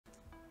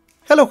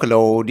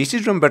Hello, this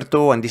is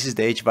Roberto and this is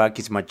the HVAC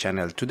is my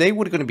channel. Today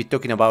we're going to be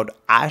talking about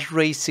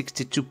ASHRAE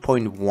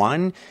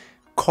 62.1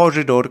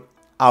 corridor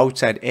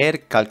outside air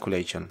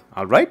calculation.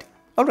 Alright,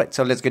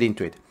 so let's get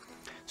into it.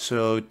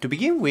 So to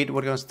begin with,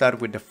 we're going to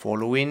start with the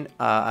following.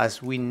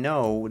 As we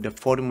know, the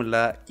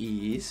formula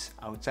is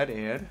outside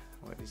air.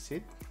 Where is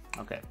it?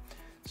 Okay,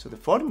 so the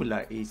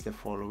formula is the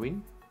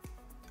following.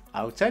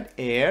 Outside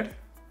air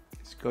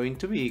is going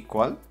to be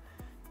equal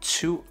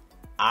to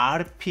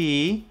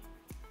RP,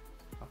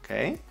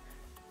 okay,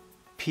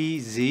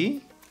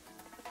 PZ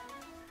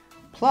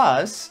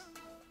plus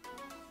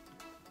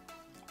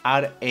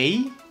RA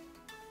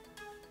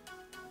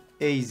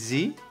AZ,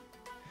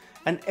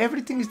 and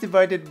everything is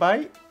divided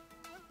by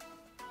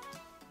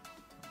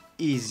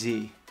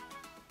EZ.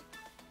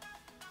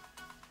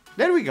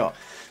 There we go.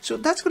 So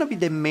that's going to be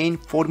the main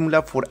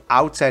formula for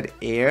outside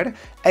air,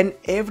 and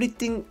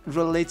everything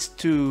relates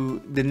to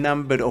the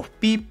number of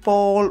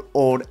people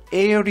or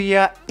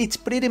area. It's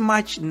pretty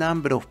much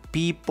number of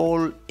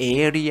people,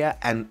 area,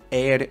 and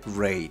air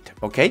rate.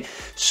 Okay,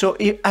 so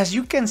as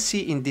you can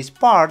see in this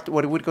part,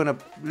 what we're gonna,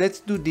 let's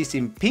do this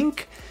in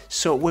pink.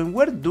 So when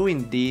we're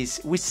doing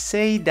this, we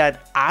say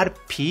that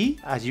RP,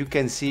 as you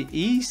can see,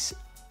 is,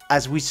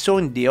 as we saw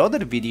in the other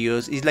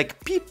videos, is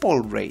like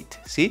people rate.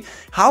 See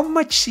how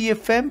much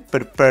CFM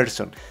per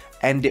person,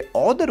 and the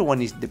other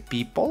one is the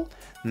people.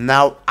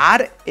 Now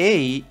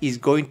RA is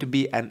going to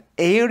be an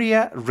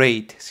area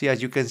rate. See,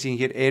 as you can see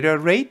here, area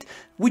rate,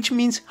 which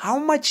means how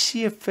much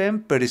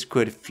CFM per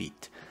square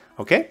feet.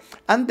 Okay,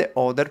 and the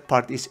other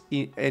part is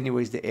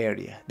anyways the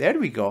area. There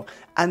we go.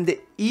 And the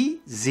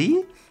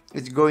EZ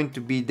is going to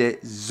be the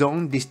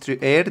zone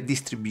air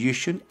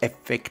distribution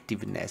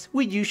effectiveness.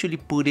 We usually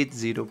put it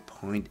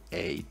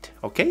 0.8,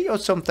 okay, or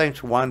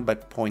sometimes 1,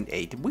 but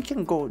 0.8. We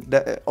can go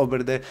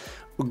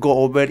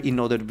over in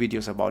other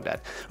videos about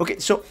that. Okay,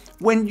 so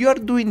when you're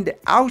doing the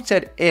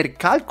outside air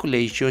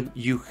calculation,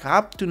 you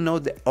have to know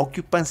the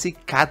occupancy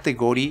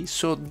category,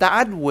 so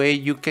that way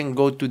you can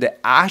go to the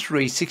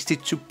ASHRAE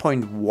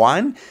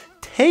 62.1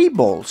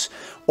 tables,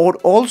 or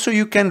also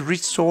you can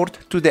resort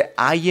to the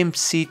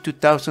IMC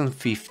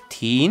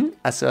 2015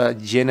 as a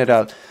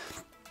general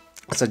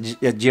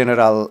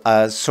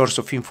source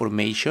of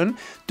information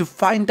to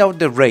find out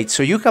the rate.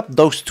 So you have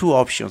those two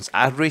options,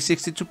 ASHRAE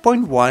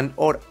 62.1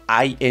 or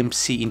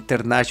IMC,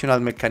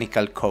 International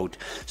Mechanical Code.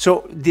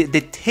 So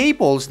the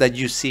tables that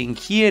you see in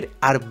here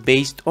are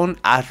based on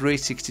ASHRAE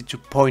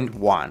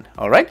 62.1.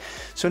 All right,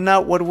 so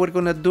now what we're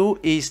gonna do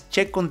is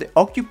check on the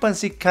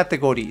occupancy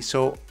category.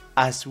 So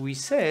as we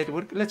said,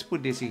 let's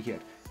put this in here.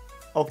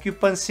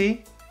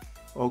 Occupancy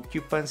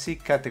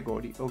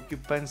category,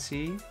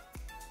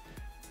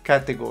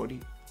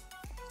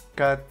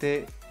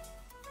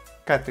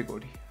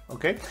 category.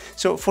 Okay,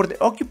 so for the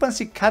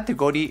occupancy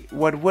category,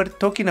 what we're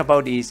talking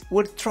about is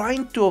we're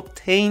trying to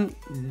obtain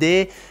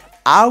the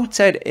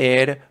outside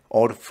air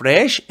or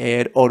fresh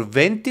air or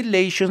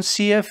ventilation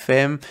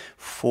CFM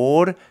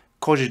for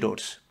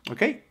corridors.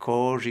 Okay,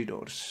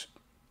 corridors.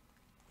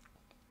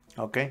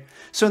 Okay,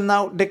 so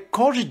now the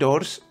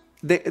corridors,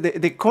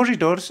 the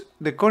corridor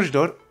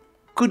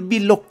could be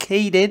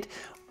located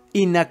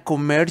in a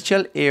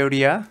commercial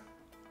area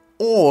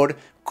or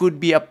could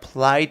be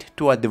applied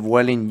to a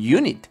dwelling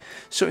unit.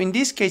 So in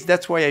this case,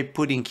 that's why I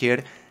put in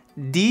here,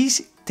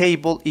 this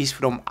table is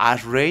from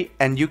ASHRAE,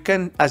 and you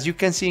can, as you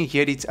can see in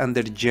here, it's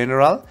under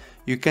general.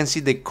 You can see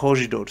the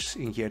corridors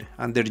in here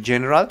under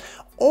general,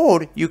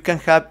 or you can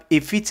have,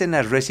 if it's in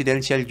a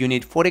residential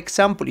unit, for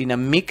example, in a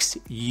mixed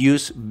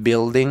use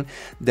building,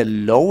 the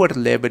lower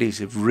level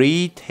is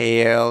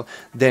retail,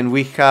 then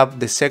we have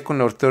the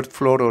second or third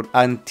floor, or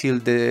until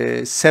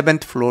the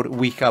 7th floor,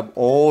 we have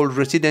all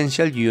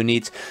residential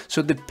units.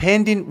 So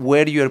depending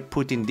where you're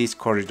putting these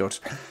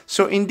corridors.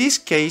 So in this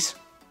case,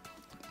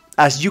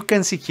 as you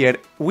can see here,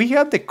 we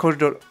have the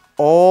corridor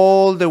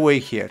all the way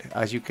here.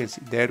 As you can see,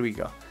 there we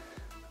go,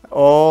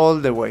 all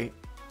the way.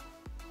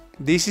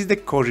 This is the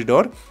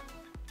corridor,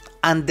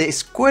 and the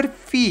square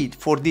feet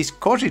for this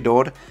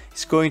corridor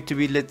is going to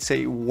be, let's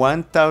say,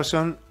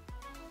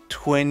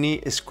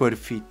 1020 square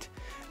feet.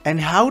 And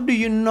how do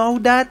you know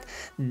that?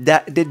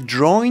 That the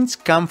drawings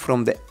come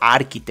from the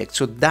architect,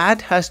 so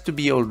that has to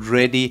be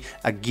already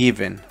a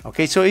given.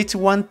 Okay, so it's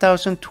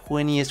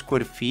 1020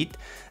 square feet.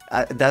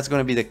 That's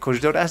going to be the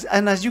corridor.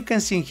 And as you can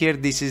see here,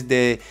 this is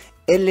the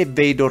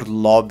elevator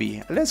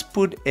lobby. Let's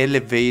put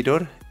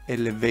elevator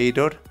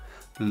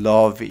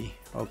lobby.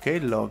 Okay,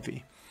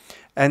 lobby.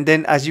 And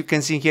then as you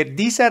can see here,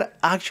 these are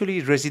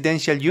actually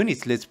residential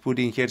units. Let's put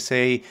in here,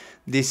 say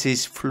this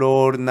is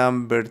floor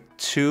number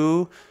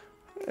 2,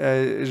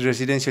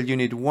 residential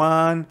unit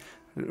 1,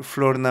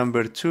 floor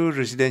number 2,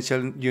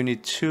 residential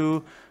unit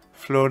 2,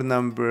 floor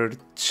number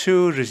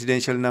 2,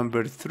 residential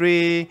number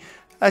 3.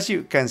 As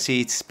you can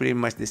see, it's pretty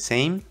much the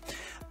same.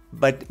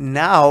 But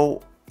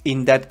now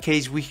in that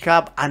case, we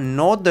have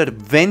another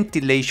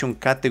ventilation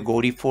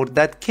category for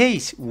that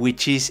case,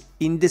 which is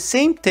in the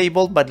same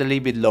table but a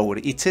little bit lower.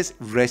 It says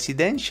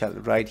residential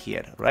right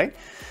here, right?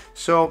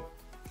 So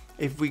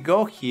if we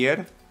go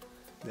here,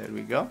 there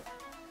we go.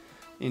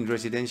 in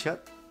residential.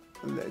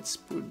 Let's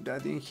put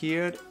that in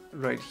here,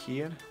 right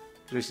here,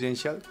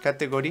 residential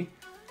category.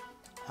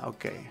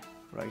 Okay,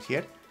 right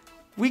here.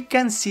 We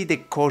can see the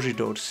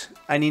corridors,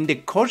 and in the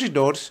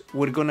corridors,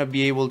 we're gonna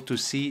be able to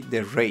see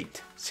the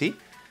rate. See,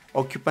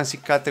 occupancy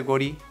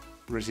category,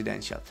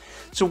 residential.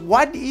 So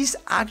what is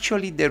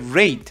actually the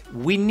rate?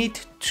 We need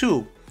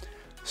two.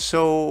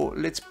 So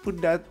let's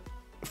put that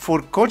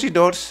for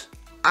corridors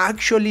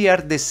actually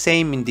are the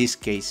same in this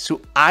case.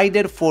 So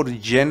either for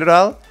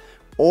general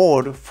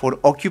or for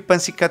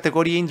occupancy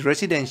category in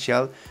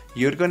residential,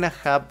 you're gonna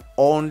have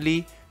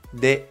only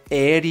the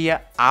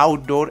area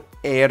outdoor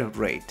air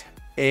rate.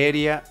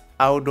 Area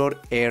outdoor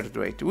air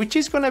rate, which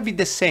is gonna be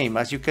the same.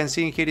 As you can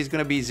see here, is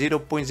gonna be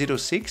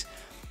 0.06,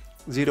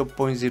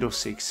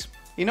 0.06.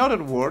 In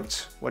other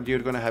words, what you're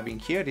gonna have in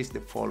here is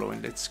the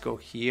following. Let's go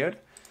here.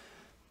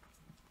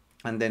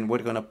 And then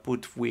we're gonna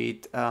put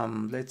with,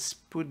 let's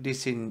put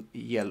this in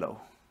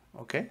yellow,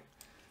 okay?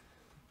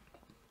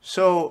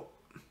 So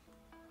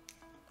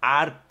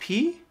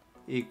RP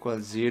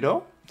equals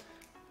 0,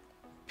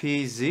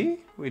 PZ,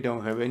 we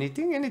don't have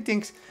anything,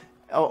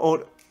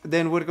 or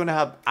then we're gonna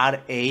have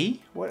RA.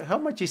 How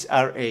much is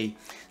RA?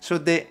 So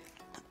the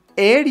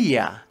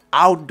area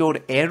outdoor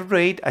air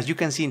rate, as you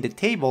can see in the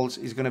tables,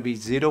 is gonna be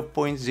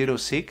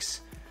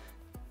 0.06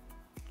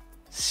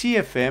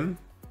 CFM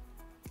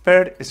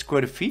per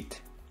square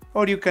feet,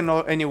 or you can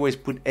anyways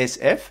put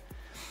SF,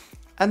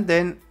 and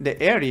then the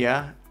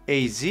area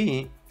AZ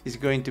is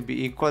going to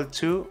be equal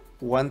to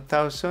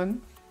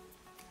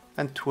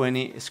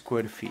 1020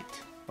 square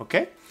feet.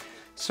 Okay,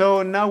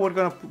 so now we're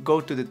going to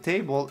go to the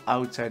table.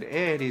 Outside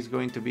air is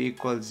going to be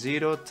equal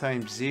 0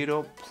 times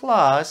 0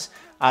 plus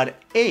RA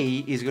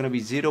is going to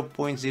be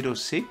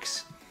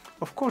 0.06.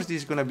 Of course, this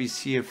is going to be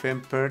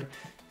CFM per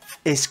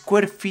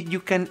square feet.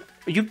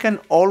 You can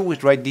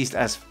always write this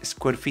as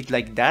square feet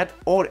like that,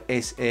 or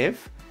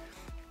SF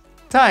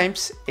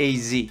times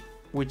AZ,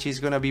 which is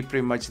gonna be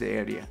pretty much the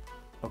area.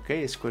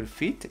 Okay, square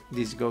feet,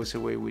 this goes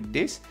away with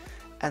this,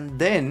 and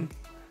then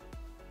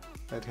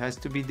that has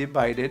to be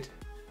divided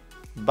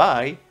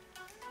by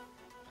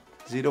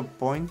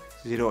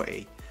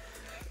 0.08.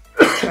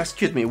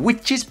 Excuse me,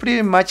 which is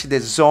pretty much the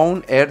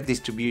zone air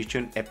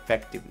distribution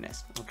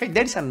effectiveness. Okay,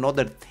 there is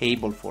another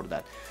table for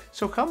that.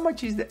 So how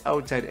much is the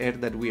outside air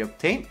that we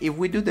obtain? If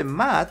we do the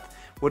math,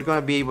 we're going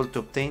to be able to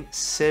obtain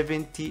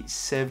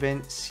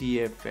 77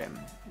 CFM.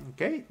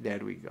 Okay, there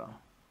we go,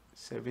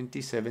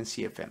 77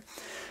 CFM.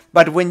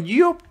 But when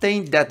you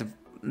obtain that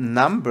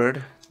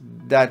number,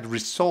 that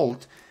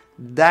result,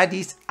 that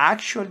is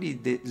actually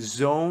the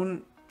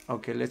zone.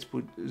 Okay, let's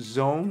put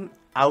zone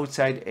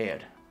outside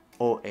air,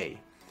 OA.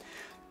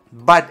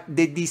 But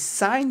the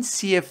design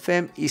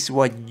CFM is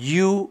what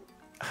you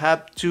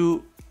have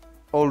to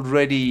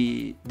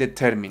already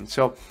determine.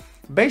 So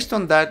based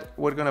on that,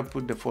 we're gonna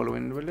put the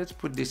following. Well, let's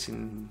put this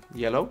in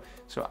yellow.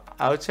 So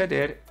outside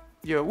air,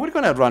 we're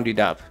gonna round it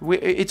up.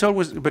 It's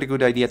always a very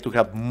good idea to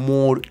have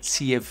more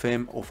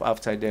CFM of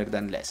outside air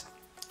than less.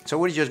 So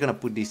we're just gonna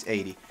put this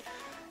 80.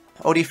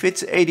 Or if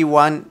it's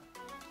 81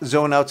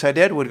 zone outside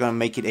air, we're gonna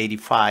make it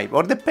 85.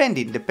 Or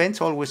depends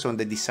always on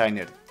the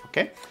designer.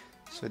 Okay,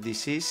 so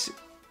this is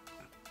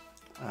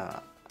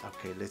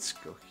okay, let's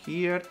go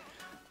here.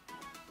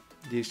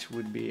 This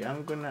would be,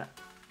 I'm going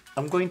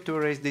to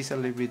erase this a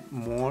little bit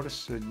more,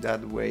 so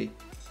that way.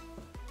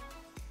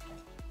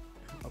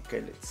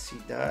 Okay, let's see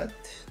that.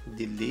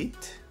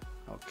 Delete.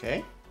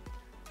 Okay,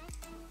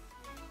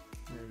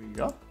 there we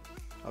go.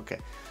 Okay,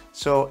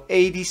 so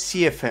 80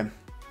 CFM.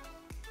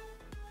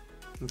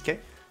 Okay,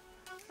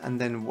 and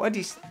then what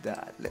is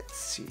that? Let's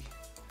see.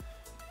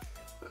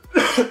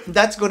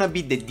 That's gonna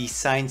be the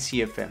design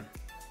CFM.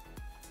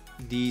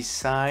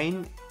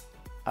 Design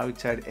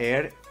outside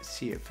air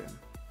CFM,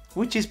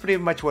 which is pretty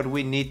much what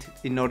we need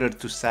in order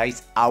to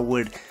size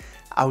our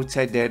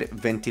outside air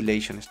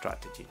ventilation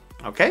strategy.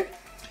 Okay,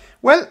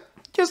 well,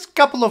 just a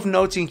couple of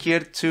notes in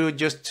here so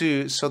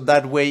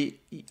that way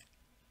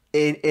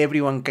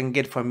everyone can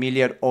get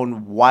familiar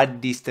on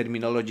what this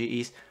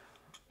terminology is.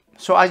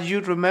 So as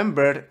you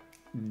remember,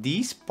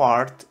 this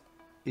part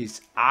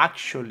is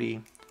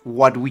actually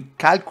what we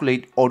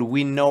calculate or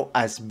we know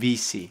as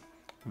VC.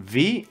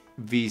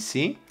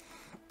 VC,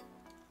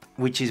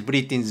 which is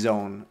breathing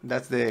zone.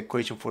 That's the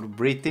equation for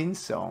breathing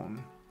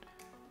zone.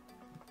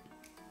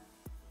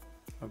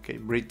 Okay,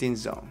 breathing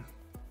zone.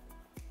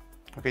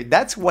 Okay,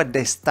 that's what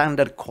the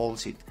standard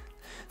calls it.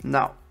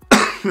 Now,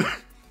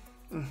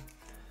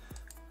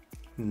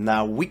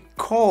 now we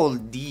call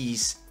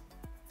these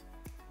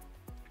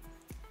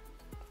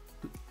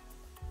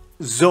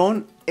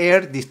zone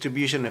air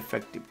distribution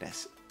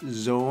effectiveness.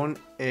 Zone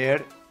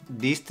air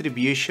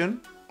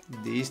distribution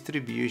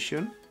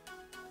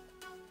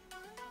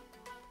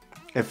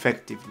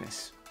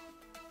effectiveness.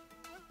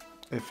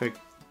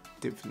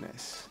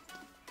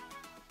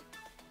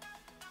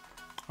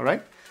 All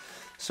right,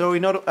 so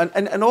in order,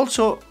 and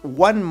also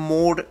one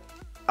more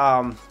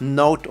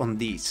note on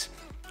this.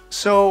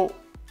 So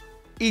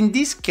in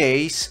this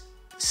case,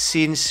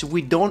 since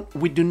we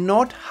do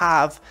not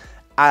have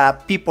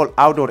people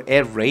outdoor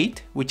air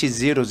rate, which is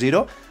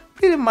 0,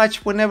 pretty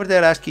much whenever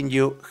they're asking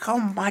you how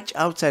much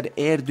outside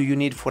air do you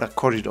need for a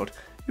corridor,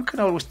 you can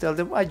always tell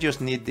them, I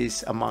just need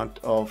this amount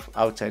of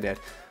outside air.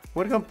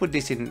 We're going to put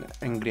this in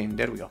green.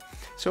 There we go.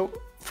 So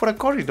for a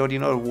corridor,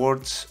 in other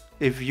words,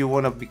 if you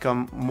want to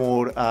become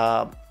more,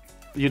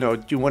 you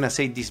want to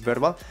say this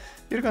verbal,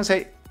 you're going to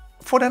say,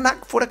 for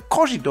a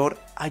corridor,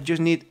 I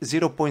just need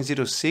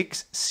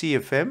 0.06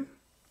 CFM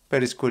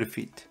per square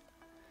feet.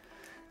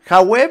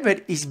 However,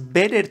 it's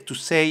better to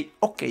say,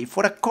 okay,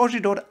 for a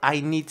corridor, I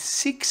need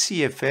 6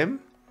 CFM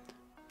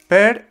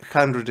per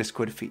 100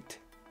 square feet.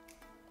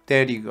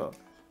 There you go.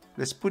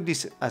 Let's put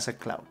this as a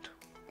cloud.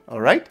 All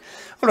right.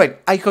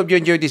 I hope you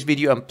enjoyed this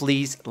video, and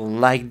please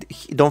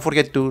don't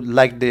forget to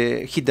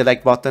hit the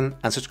like button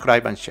and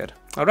subscribe and share.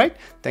 All right.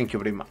 Thank you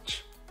very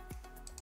much.